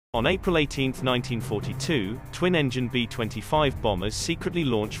On April 18, 1942, twin-engine B-25 bombers secretly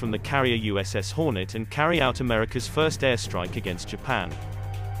launch from the carrier USS Hornet and carry out America's first airstrike against Japan.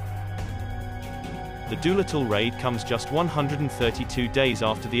 The Doolittle Raid comes just 132 days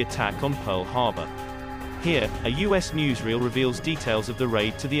after the attack on Pearl Harbor. Here, a U.S. newsreel reveals details of the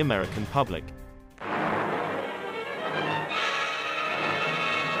raid to the American public.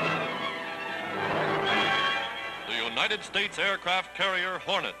 United States aircraft carrier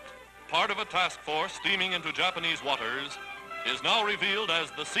Hornet, part of a task force steaming into Japanese waters, is now revealed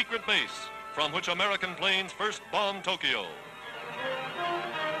as the secret base from which American planes first bombed Tokyo.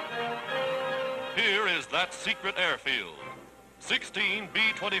 Here is that secret airfield. 16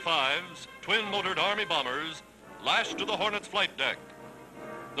 B-25s, twin-motored Army bombers, lashed to the Hornet's flight deck.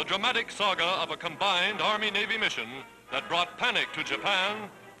 The dramatic saga of a combined Army-Navy mission that brought panic to Japan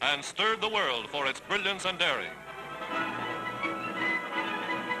and stirred the world for its brilliance and daring.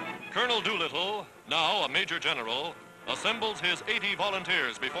 Colonel Doolittle, now a major general, assembles his 80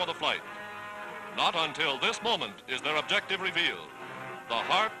 volunteers before the flight. Not until this moment is their objective revealed: the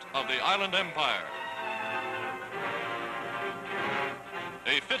heart of the island empire.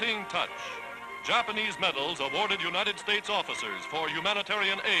 A fitting touch. Japanese medals awarded United States officers for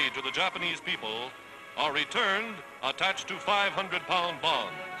humanitarian aid to the Japanese people are returned attached to 500-pound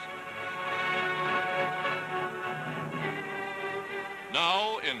bonds.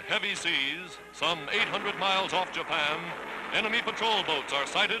 Now, in heavy seas, some 800 miles off Japan, enemy patrol boats are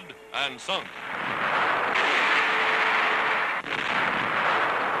sighted and sunk.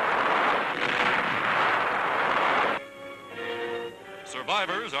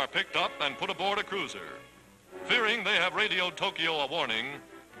 Survivors are picked up and put aboard a cruiser. Fearing they have radioed Tokyo a warning,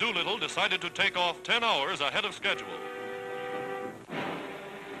 Doolittle decided to take off 10 hours ahead of schedule.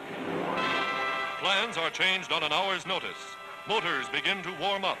 Plans are changed on an hour's notice. Motors begin to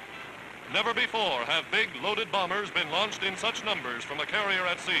warm up. Never before have big loaded bombers been launched in such numbers from a carrier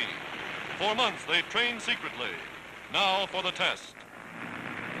at sea. For months they've trained secretly. Now for the test.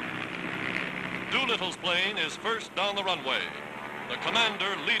 Doolittle's plane is first down the runway, the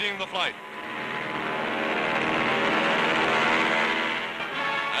commander leading the flight.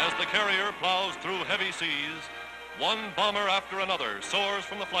 As the carrier plows through heavy seas, one bomber after another soars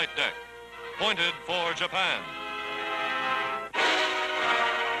from the flight deck, pointed for Japan.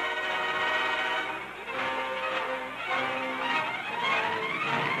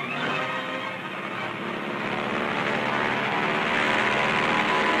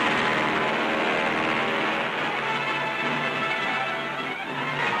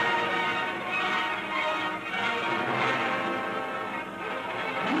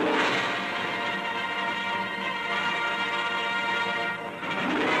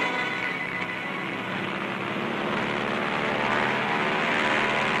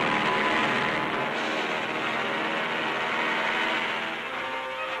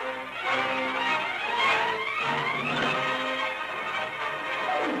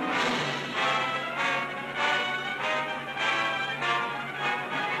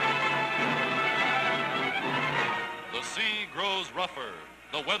 Rougher,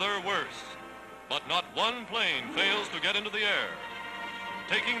 the weather worse, but not one plane fails to get into the air.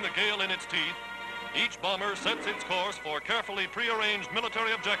 Taking the gale in its teeth, each bomber sets its course for carefully prearranged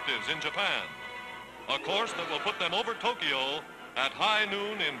military objectives in Japan, a course that will put them over Tokyo at high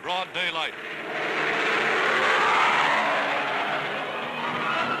noon in broad daylight.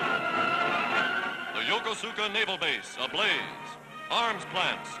 The Yokosuka Naval Base ablaze. Arms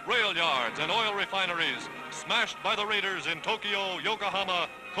plants, rail yards, and oil refineries smashed by the raiders in Tokyo, Yokohama,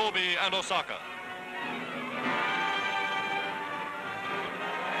 Kobe, and Osaka.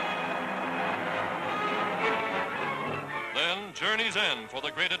 Then journey's end for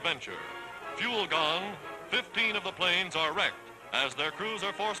the great adventure. Fuel gone, 15 of the planes are wrecked as their crews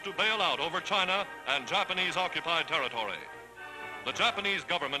are forced to bail out over China and Japanese-occupied territory. The Japanese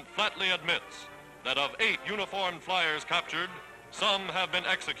government flatly admits that of 8 uniformed flyers captured, some have been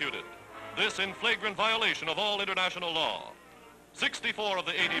executed. This in flagrant violation of all international law. 64 of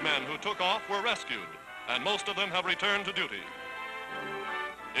the 80 men who took off were rescued, and most of them have returned to duty.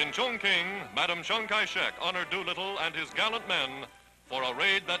 In Chongqing, Madam Chiang Kai-shek honored Doolittle and his gallant men for a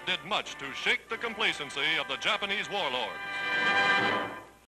raid that did much to shake the complacency of the Japanese warlords.